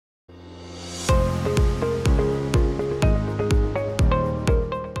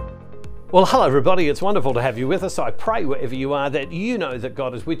Well, hello everybody, it's wonderful to have you with us. I pray wherever you are that you know that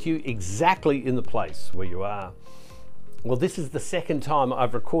God is with you exactly in the place where you are. Well, this is the second time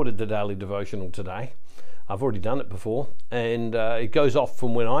I've recorded the daily devotional today. I've already done it before, and it goes off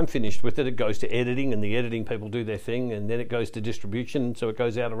from when I'm finished with it. It goes to editing, and the editing people do their thing, and then it goes to distribution, so it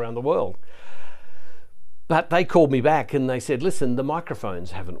goes out around the world. But they called me back and they said, listen, the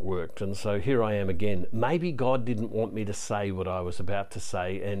microphones haven't worked. And so here I am again. Maybe God didn't want me to say what I was about to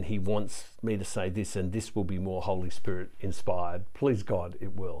say, and he wants me to say this, and this will be more Holy Spirit inspired. Please God,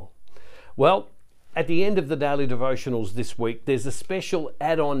 it will. Well, at the end of the daily devotionals this week, there's a special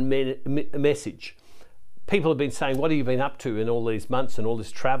add-on message. People have been saying, what have you been up to in all these months and all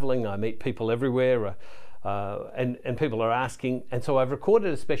this traveling? I meet people everywhere. And people are asking, and so I've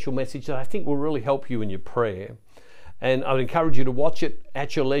recorded a special message that I think will really help you in your prayer. And I would encourage you to watch it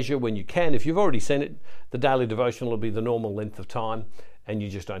at your leisure when you can. If you've already seen it, the daily devotional will be the normal length of time, and you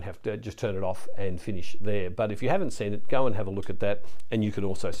just don't have to just turn it off and finish there. But if you haven't seen it, go and have a look at that, and you can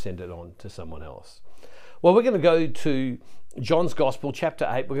also send it on to someone else. Well, we're going to go to John's Gospel, chapter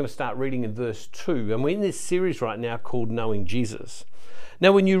 8. We're going to start reading in verse 2, and we're in this series right now called Knowing Jesus.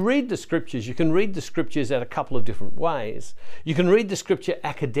 Now, when you read the scriptures, you can read the scriptures at a couple of different ways. You can read the scripture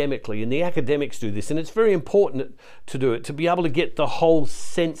academically, and the academics do this, and it's very important to do it, to be able to get the whole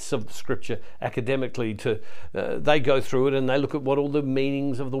sense of the scripture academically. They go through it and they look at what all the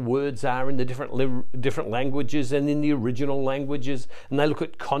meanings of the words are in the different languages and in the original languages, and they look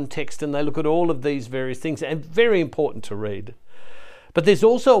at context and they look at all of these various things, and very important to read. But there's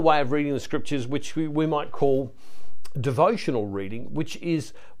also a way of reading the scriptures which we might call devotional reading, which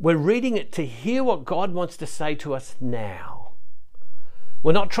is we're reading it to hear what God wants to say to us now.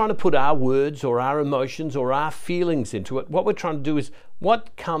 We're not trying to put our words or our emotions or our feelings into it. What we're trying to do is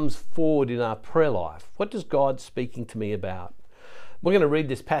what comes forward in our prayer life. What is God speaking to me about? We're going to read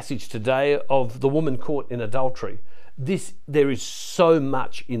this passage today of the woman caught in adultery. There is so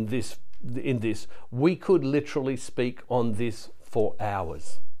much in this. We could literally speak on this for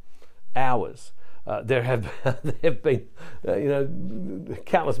hours. There have been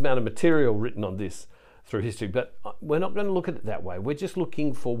countless amount of material written on this through history, but we're not going to look at it that way. We're just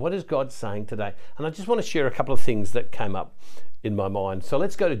looking for what is God saying today. And I just want to share a couple of things that came up in my mind. So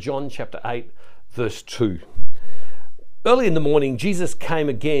let's go to John chapter 8, verse 2. Early in the morning, Jesus came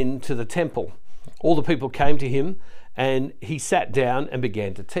again to the temple. All the people came to him, and he sat down and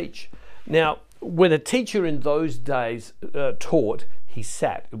began to teach. Now, when a teacher in those days taught, he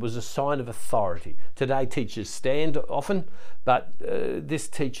sat. It was a sign of authority. Today, teachers stand often, but this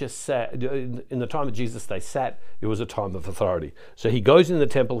teacher sat. In the time of Jesus, they sat. It was a time of authority. So he goes in the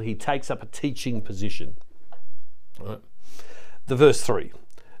temple. He takes up a teaching position. Right. The verse 3.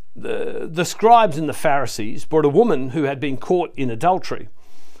 The scribes and the Pharisees brought a woman who had been caught in adultery,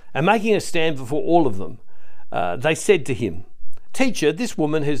 and making a stand before all of them, they said to him, "Teacher, this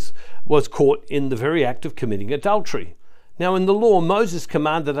woman was caught in the very act of committing adultery. Now in the law, Moses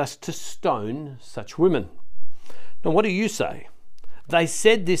commanded us to stone such women. Now what do you say?" They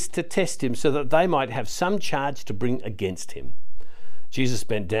said this to test him so that they might have some charge to bring against him. Jesus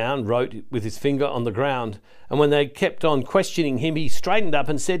bent down, wrote with his finger on the ground, and when they kept on questioning him, he straightened up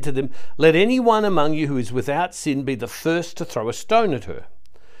and said to them, "Let anyone among you who is without sin be the first to throw a stone at her."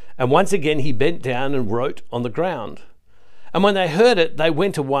 And once again he bent down and wrote on the ground. And when they heard it, they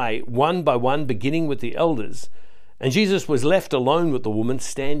went away, one by one, beginning with the elders. And Jesus was left alone with the woman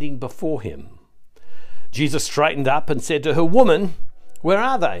standing before him. Jesus straightened up and said to her, "Woman, where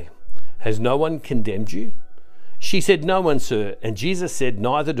are they? Has no one condemned you?" She said, "No one, sir." And Jesus said,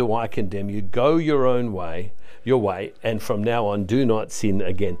 "Neither do I condemn you. Go your way, and from now on do not sin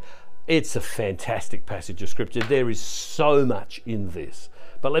again." It's a fantastic passage of scripture. There is so much in this.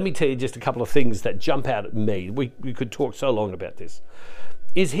 But let me tell you just a couple of things that jump out at me. We could talk so long about this.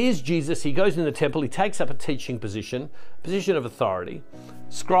 Here's Jesus. He goes in the temple. He takes up a teaching position of authority.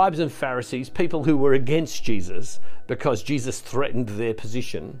 Scribes and Pharisees, people who were against Jesus because Jesus threatened their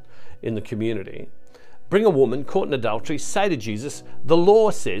position in the community, bring a woman caught in adultery, say to Jesus, the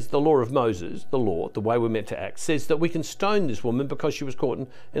law says, the law of Moses, the law, the way we're meant to act, says that we can stone this woman because she was caught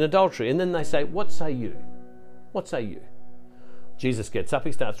in adultery. And then they say, "What say you? What say you?" Jesus gets up,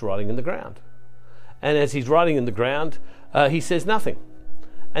 he starts writing in the ground. And as he's writing in the ground, he says nothing.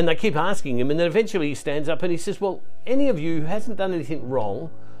 And they keep asking him, and then eventually he stands up and he says, "Well, any of you who hasn't done anything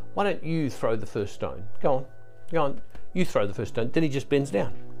wrong, why don't you throw the first stone? Go on, you throw the first stone." Then he just bends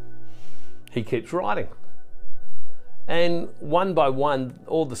down. He keeps writing. And one by one,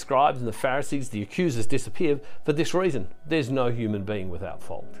 all the scribes and the Pharisees, the accusers, disappear for this reason. There's no human being without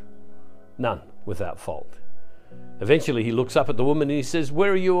fault. None without fault. Eventually he looks up at the woman and he says,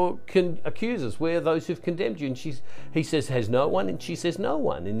 where are your accusers? Where are those who've condemned you? And he says, has no one? And she says, no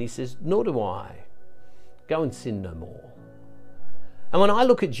one. And he says, nor do I. Go and sin no more. And when I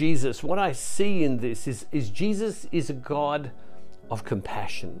look at Jesus, what I see in this is Jesus is a God of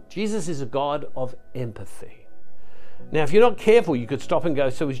compassion. Jesus is a God of empathy. Now, if you're not careful, you could stop and go,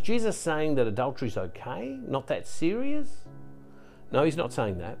 so is Jesus saying that adultery is okay? Not that serious? No, he's not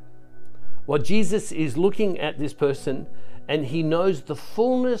saying that. Well, Jesus is looking at this person and he knows the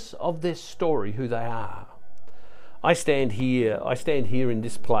fullness of their story, who they are. I stand here in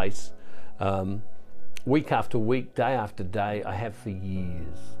this place week after week, day after day. I have for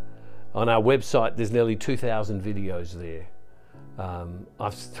years. On our website, there's nearly 2,000 videos there.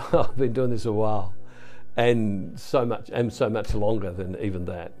 I've been doing this a while, and so much longer than even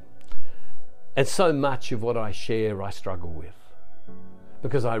that. And so much of what I share, I struggle with,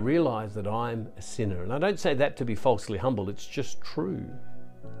 because I realize that I'm a sinner. And I don't say that to be falsely humble, it's just true.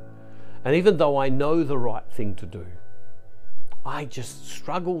 And even though I know the right thing to do, I just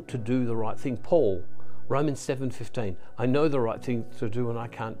struggle to do the right thing. Paul, Romans 7:15, I know the right thing to do and I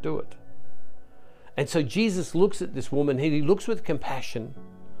can't do it. And so Jesus looks at this woman, he looks with compassion,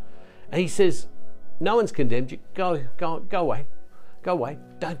 and he says, no one's condemned you, go away,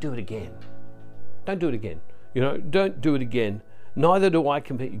 don't do it again. Don't do it again. Don't do it again. Neither do I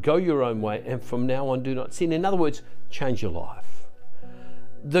compel you. Go your own way, and from now on do not sin. In other words, change your life.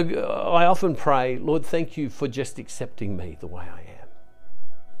 I often pray, Lord, thank you for just accepting me the way I am.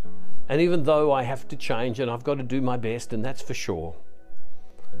 And even though I have to change and I've got to do my best, and that's for sure,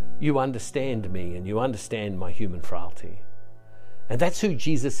 you understand me and you understand my human frailty. And that's who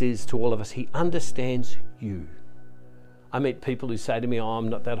Jesus is to all of us. He understands you. I meet people who say to me, oh, I'm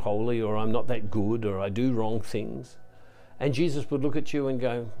not that holy, or I'm not that good, or I do wrong things. And Jesus would look at you and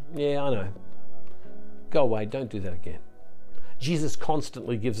go, yeah, I know. Go away, don't do that again. Jesus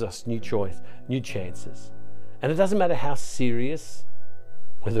constantly gives us new choice, new chances. And it doesn't matter how serious,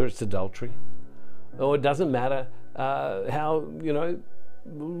 whether it's adultery, or it doesn't matter how,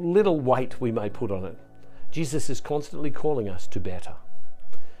 little weight we may put on it. Jesus is constantly calling us to better.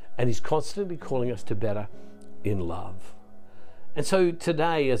 And he's constantly calling us to better in love. And so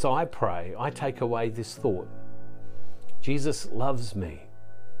today, as I pray, I take away this thought. Jesus loves me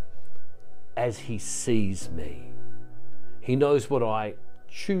as he sees me. He knows what I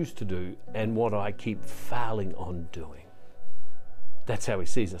choose to do and what I keep failing on doing. That's how he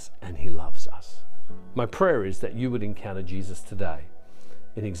sees us, and he loves us. My prayer is that you would encounter Jesus today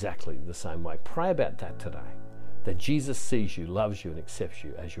in exactly the same way. Pray about that today, that Jesus sees you, loves you, and accepts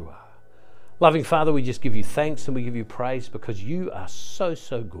you as you are. Loving Father, we just give you thanks and we give you praise because you are so,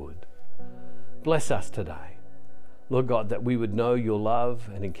 so good. Bless us today, Lord God, that we would know your love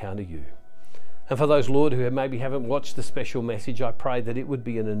and encounter you. And for those, Lord, who maybe haven't watched the special message, I pray that it would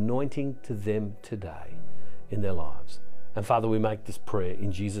be an anointing to them today in their lives. And Father, we make this prayer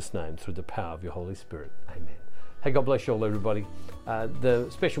in Jesus' name through the power of your Holy Spirit. Amen. Hey, God bless you all, everybody. The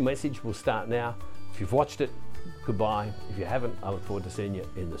special message will start now. If you've watched it, goodbye. If you haven't, I look forward to seeing you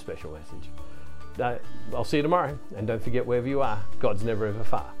in the special message. I'll see you tomorrow. And don't forget, wherever you are, God's never ever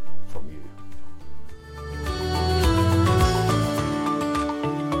far from you.